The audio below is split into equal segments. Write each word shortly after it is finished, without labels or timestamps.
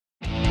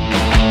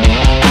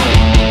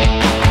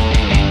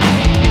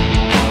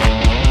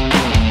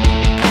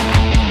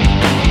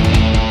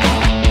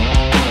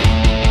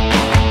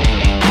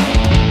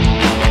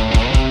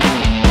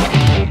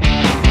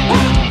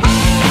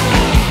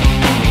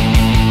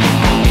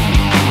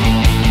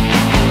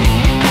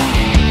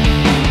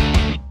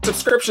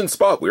Subscription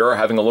Spot. We are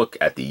having a look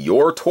at the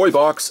Your Toy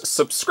Box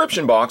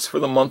subscription box for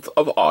the month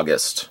of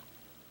August.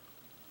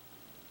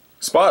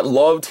 Spot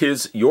loved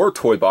his Your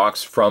Toy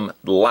Box from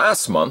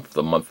last month,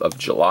 the month of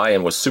July,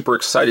 and was super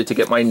excited to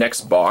get my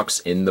next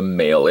box in the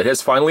mail. It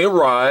has finally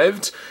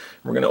arrived.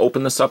 We're going to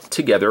open this up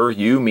together.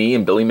 You, me,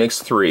 and Billy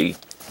makes three.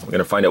 We're going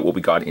to find out what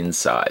we got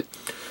inside.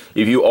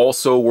 If you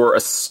also were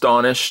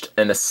astonished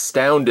and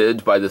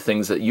astounded by the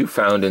things that you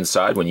found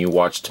inside when you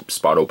watched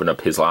Spot open up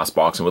his last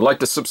box and would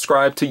like to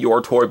subscribe to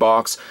Your Toy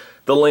Box,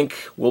 the link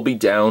will be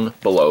down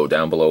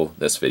below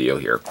this video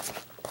here.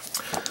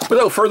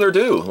 Without further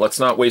ado, let's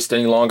not waste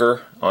any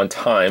longer on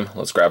time.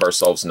 Let's grab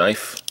ourselves a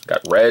knife.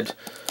 Got red.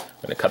 I'm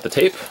going to cut the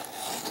tape.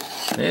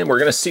 And we're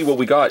going to see what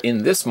we got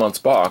in this month's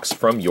box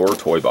from Your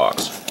Toy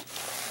Box.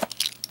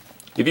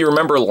 If you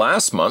remember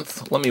last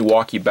month, let me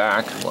walk you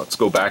back. Let's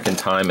go back in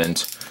time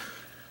and...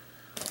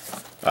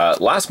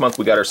 last month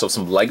we got ourselves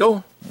some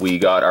Lego, we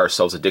got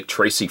ourselves a Dick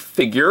Tracy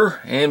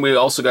figure, and we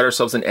also got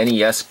ourselves an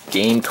NES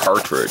game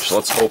cartridge.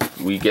 Let's hope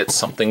we get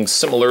something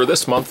similar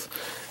this month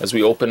as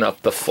we open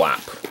up the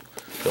flap.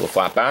 Peel the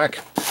flap back,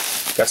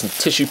 got some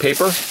tissue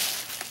paper,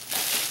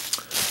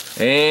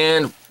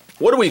 and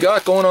what do we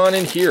got going on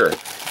in here?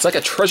 It's like a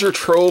treasure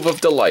trove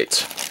of delight.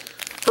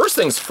 First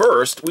things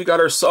first, we got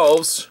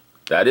ourselves,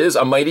 that is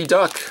a Mighty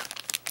Duck.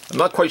 I'm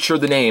not quite sure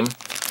the name.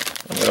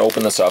 I'm going to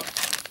open this up.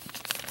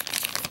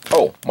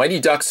 Oh, Mighty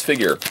Duck's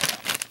figure.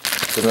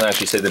 Doesn't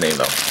actually say the name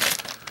though.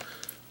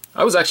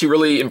 I was actually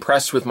really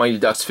impressed with Mighty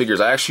Duck's figures.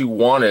 I actually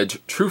wanted,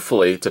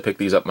 truthfully, to pick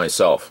these up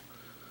myself.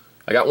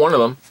 I got one of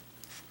them.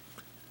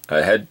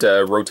 Head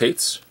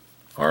rotates,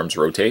 arms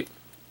rotate.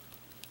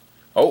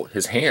 Oh,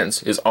 his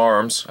hands, his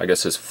arms, I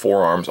guess his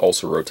forearms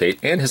also rotate,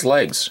 and his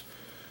legs.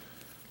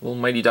 Little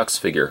Mighty Duck's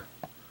figure.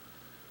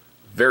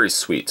 Very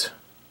sweet.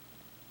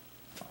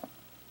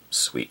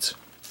 Sweet.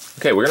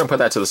 Okay, we're going to put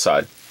that to the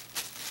side.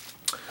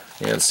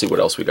 And see what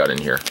else we got in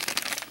here.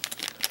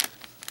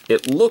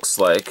 It looks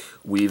like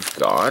we've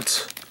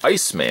got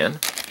Iceman,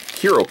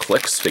 Hero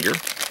Clicks figure.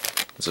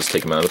 Let's just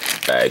take him out of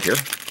the bag here.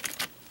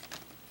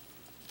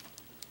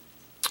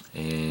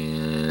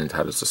 And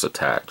how does this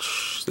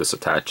attach? This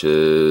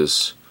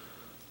attaches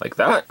like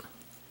that.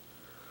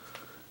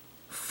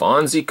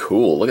 Fonzie,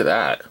 cool, look at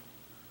that.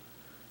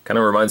 Kind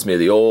of reminds me of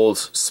the old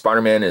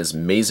Spider-Man and His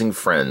Amazing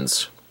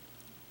Friends.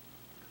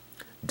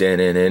 That's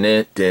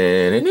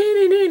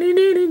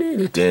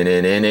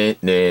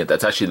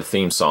actually the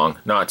theme song.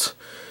 Not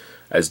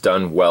as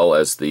done well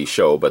as the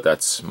show, but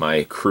that's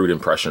my crude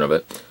impression of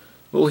it.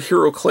 Little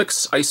Hero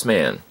Clicks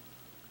Iceman.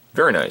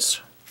 Very nice.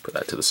 Put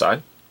that to the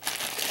side.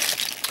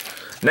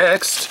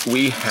 Next,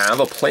 we have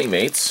a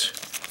Playmates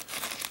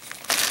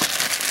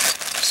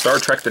Star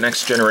Trek The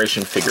Next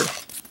Generation figure.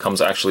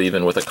 Comes actually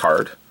even with a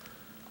card.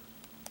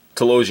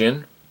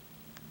 Telosian.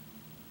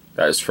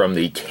 That is from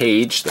the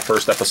Cage, the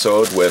first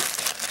episode with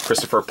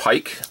Christopher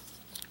Pike.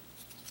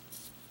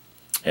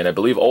 And I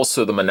believe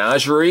also the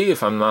Menagerie,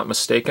 if I'm not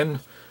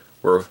mistaken,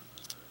 where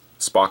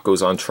Spock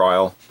goes on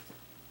trial.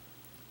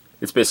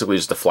 It's basically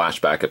just a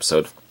flashback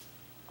episode.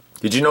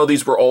 Did you know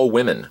these were all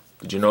women?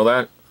 Did you know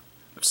that?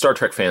 Star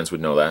Trek fans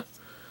would know that.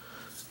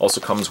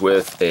 Also comes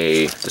with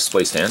a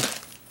display stand.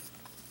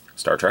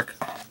 Star Trek.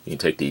 You can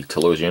take the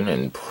Telosian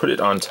and put it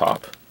on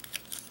top.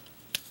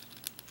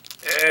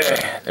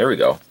 There we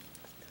go.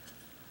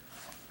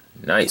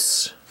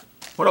 Nice.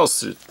 What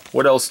else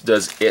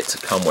does it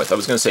come with? I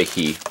was going to say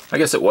he. I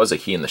guess it was a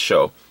he in the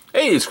show.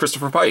 Hey, it's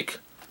Christopher Pike.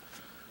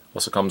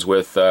 Also comes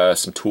with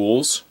some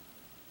tools.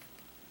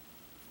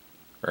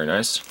 Very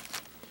nice.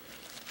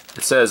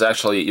 It says,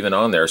 actually, even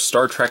on there,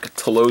 Star Trek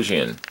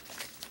Telosian.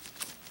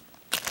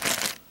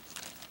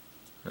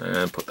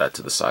 And put that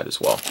to the side as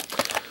well.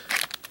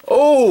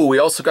 Oh, we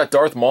also got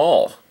Darth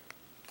Maul.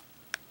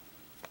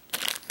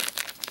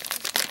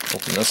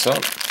 Open this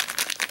up.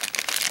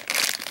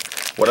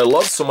 What I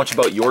love so much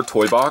about Your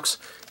Toy Box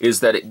is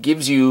that it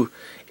gives you,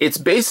 it's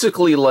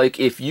basically like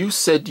if you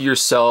said to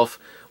yourself,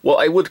 well,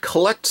 I would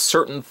collect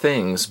certain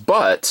things,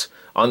 but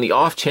on the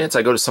off chance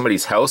I go to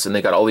somebody's house and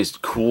they got all these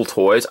cool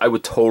toys, I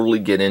would totally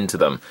get into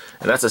them.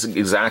 And that's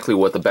exactly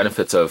what the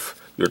benefits of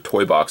Your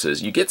Toy Box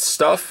is. You get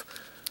stuff,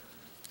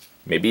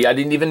 maybe I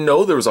didn't even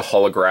know there was a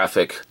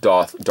holographic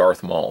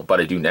Darth Maul, but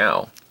I do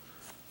now.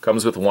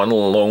 Comes with one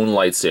lone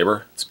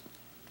lightsaber. It's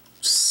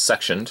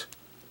sectioned.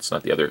 It's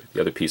not the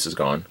other piece is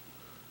gone.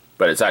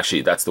 But it's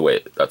actually, that's the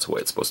way it's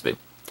supposed to be.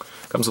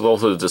 Comes with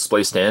also the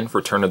display stand for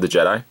Return of the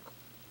Jedi.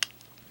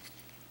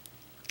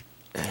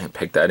 And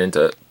peg that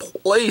into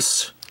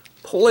place.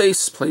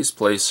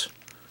 Place.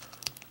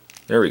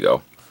 There we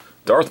go.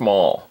 Darth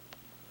Maul.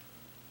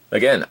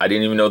 Again, I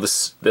didn't even know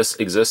this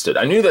existed.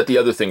 I knew that the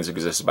other things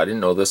existed, but I didn't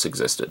know this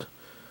existed.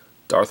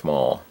 Darth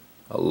Maul.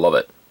 I love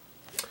it.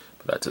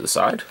 Put that to the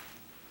side.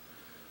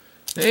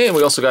 And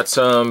we also got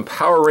some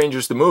Power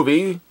Rangers the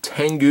movie,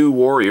 Tengu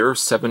Warrior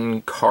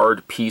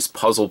 7-card piece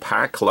puzzle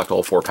pack. Collect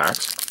all 4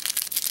 packs.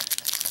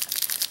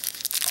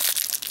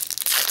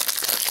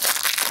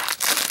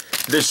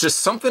 There's just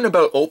something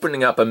about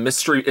opening up a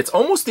mystery. It's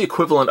almost the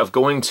equivalent of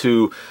going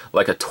to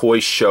like a toy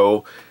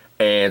show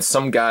and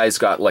some guy's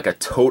got like a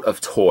tote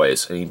of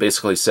toys, and he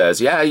basically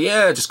says,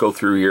 yeah, just go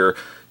through here.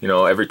 You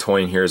know, every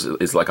toy in here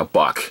is like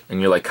 $1.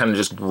 And you're like kind of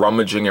just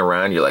rummaging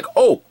around. You're like,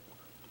 oh,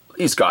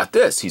 he's got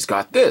this, he's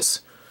got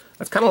this.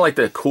 That's kind of like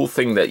the cool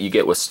thing that you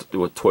get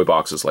with toy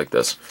boxes like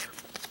this.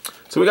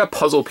 So we got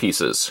puzzle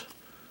pieces.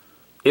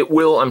 It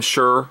will, I'm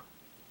sure,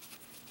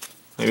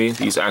 maybe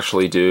these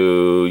actually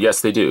do,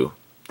 yes they do.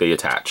 They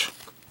attach.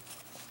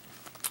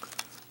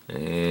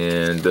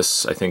 And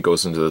this, I think,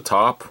 goes into the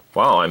top.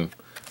 Wow, I'm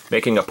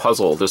making a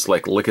puzzle, just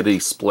like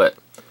lickety-split.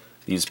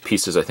 These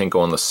pieces, I think,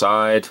 go on the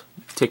side.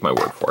 Take my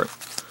word for it.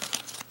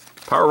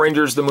 Power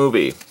Rangers the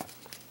movie.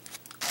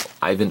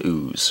 Ivan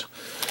Ooze.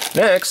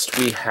 Next,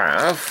 we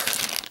have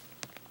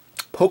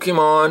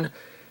Pokemon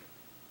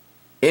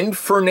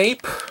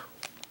Infernape.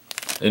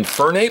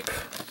 Infernape?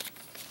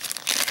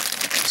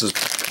 This is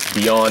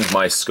beyond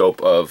my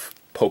scope of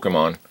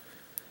Pokemon.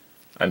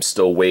 I'm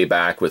still way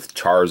back with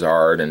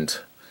Charizard and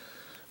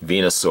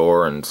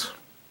Venusaur and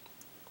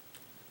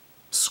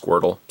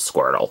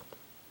Squirtle.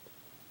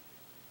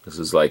 This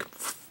is like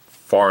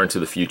far into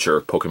the future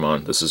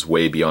Pokemon. This is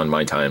way beyond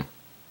my time.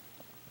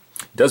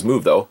 It does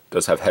move though. It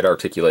does have head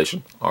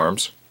articulation,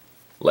 arms,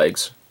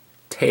 legs,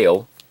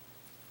 tail.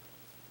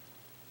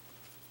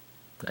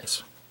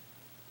 Nice.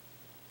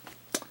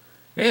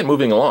 And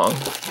moving along,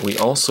 we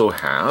also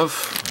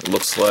have, it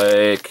looks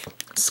like,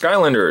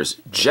 Skylanders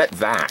Jet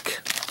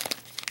Vac.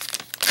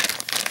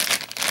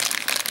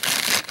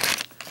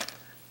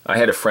 I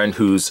had a friend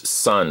whose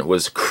son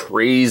was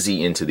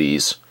crazy into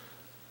these.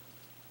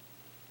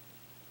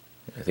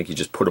 I think you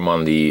just put them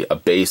on a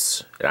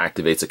base, it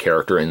activates a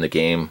character in the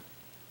game.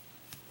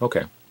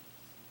 Okay.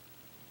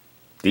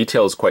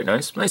 Detail is quite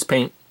nice. Nice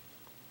paint.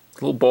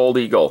 Little bald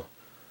eagle.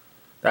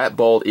 That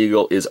bald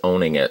eagle is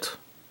owning it,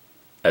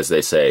 as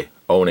they say,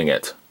 owning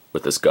it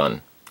with this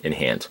gun in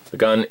hand. The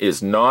gun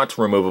is not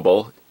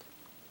removable.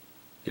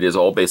 It is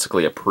all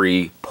basically a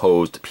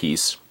pre-posed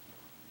piece.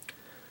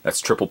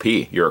 That's triple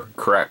P. You're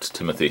correct,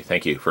 Timothy.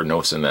 Thank you for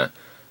noticing that.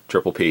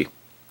 Triple P.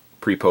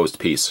 Pre-posed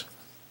piece.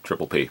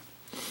 Triple P.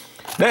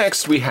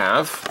 Next, we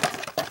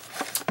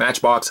have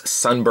Matchbox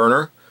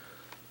Sunburner.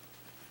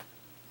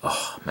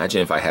 Oh,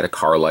 imagine if I had a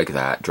car like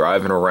that,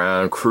 driving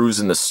around,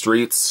 cruising the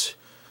streets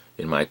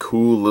in my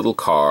cool little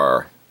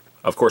car.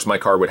 Of course, my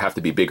car would have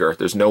to be bigger.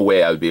 There's no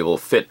way I would be able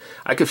to fit.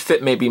 I could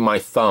fit maybe my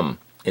thumb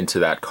into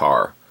that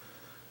car.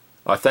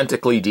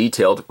 Authentically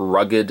detailed,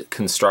 rugged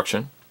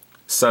construction.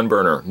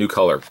 Sunburner, new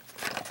color.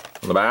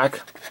 On the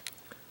back,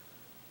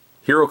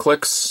 Hero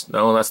Clicks.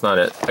 No, that's not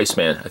it.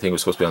 Iceman, I think it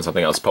was supposed to be on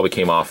something else. Probably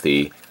came off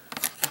the...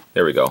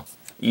 There we go.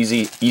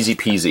 Easy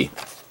peasy.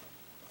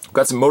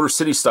 Got some Motor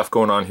City stuff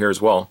going on here as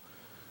well.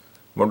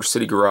 Motor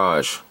City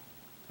Garage.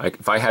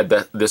 If I had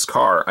this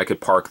car, I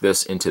could park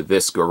this into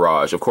this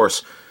garage. Of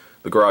course,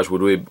 the garage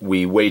would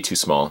be way too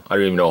small. I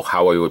don't even know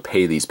how I would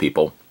pay these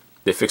people.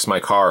 They fixed my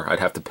car. I'd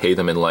have to pay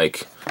them in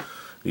like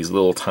these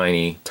little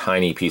tiny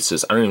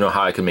pieces. I don't even know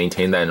how I can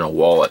maintain that in a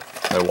wallet.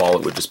 My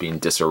wallet would just be in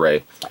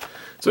disarray.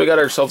 So we got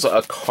ourselves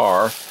a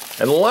car.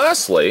 And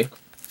lastly,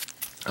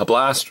 a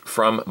blast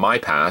from my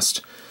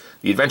past.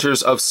 The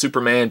Adventures of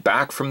Superman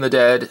Back from the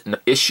Dead,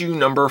 issue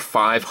number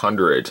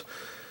 500.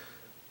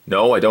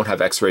 No, I don't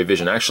have X-ray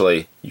vision.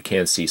 Actually, you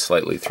can see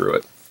slightly through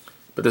it.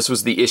 But this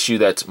was the issue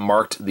that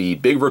marked the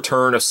big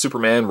return of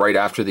Superman right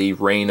after the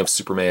Reign of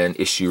Superman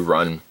issue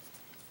run.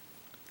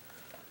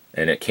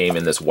 And it came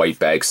in this white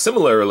bag,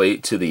 similarly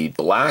to the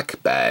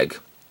black bag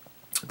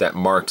that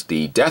marked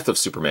the death of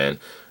Superman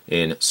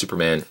in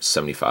Superman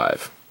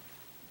 75.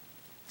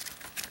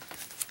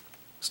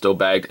 Still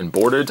bagged and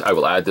boarded. I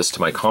will add this to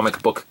my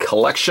comic book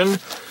collection.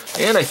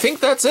 And I think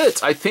that's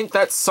it. I think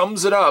that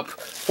sums it up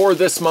for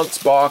this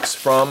month's box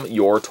from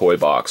Your Toy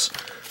Box.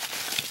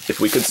 If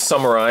we could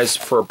summarize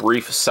for a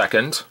brief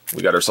second,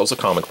 we got ourselves a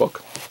comic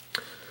book.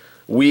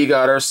 We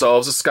got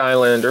ourselves a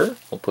Skylander.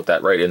 We'll put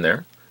that right in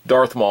there.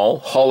 Darth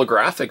Maul,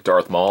 holographic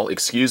Darth Maul,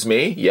 excuse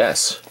me.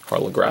 Yes,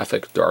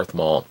 holographic Darth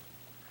Maul.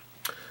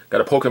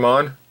 Got a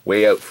Pokemon,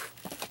 way out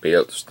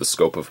the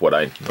scope of what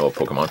I know of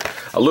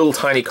Pokemon. A little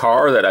tiny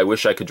car that I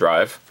wish I could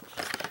drive.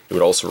 It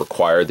would also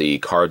require the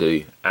car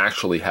to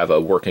actually have a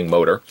working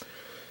motor.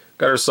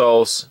 Got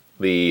ourselves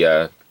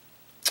the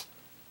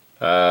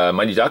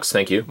Mighty Ducks,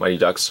 thank you, Mighty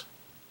Ducks.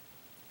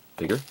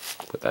 Bigger,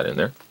 put that in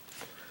there.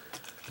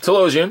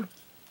 Telosian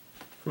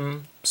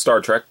from Star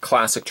Trek,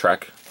 classic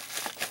Trek.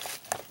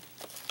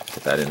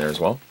 Put that in there as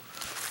well.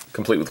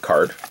 Complete with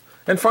card.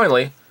 And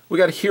finally, we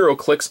got a Hero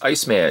Clicks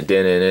Iceman.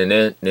 If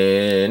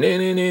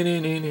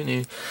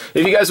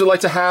you guys would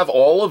like to have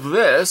all of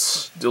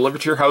this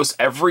delivered to your house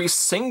every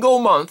single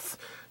month,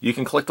 you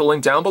can click the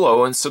link down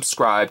below and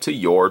subscribe to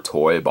Your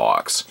Toy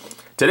Box.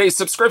 Today's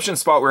subscription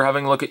spot, we're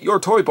having a look at Your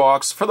Toy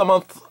Box for the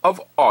month of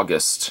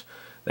August.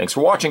 Thanks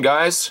for watching,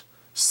 guys.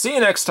 See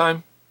you next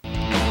time.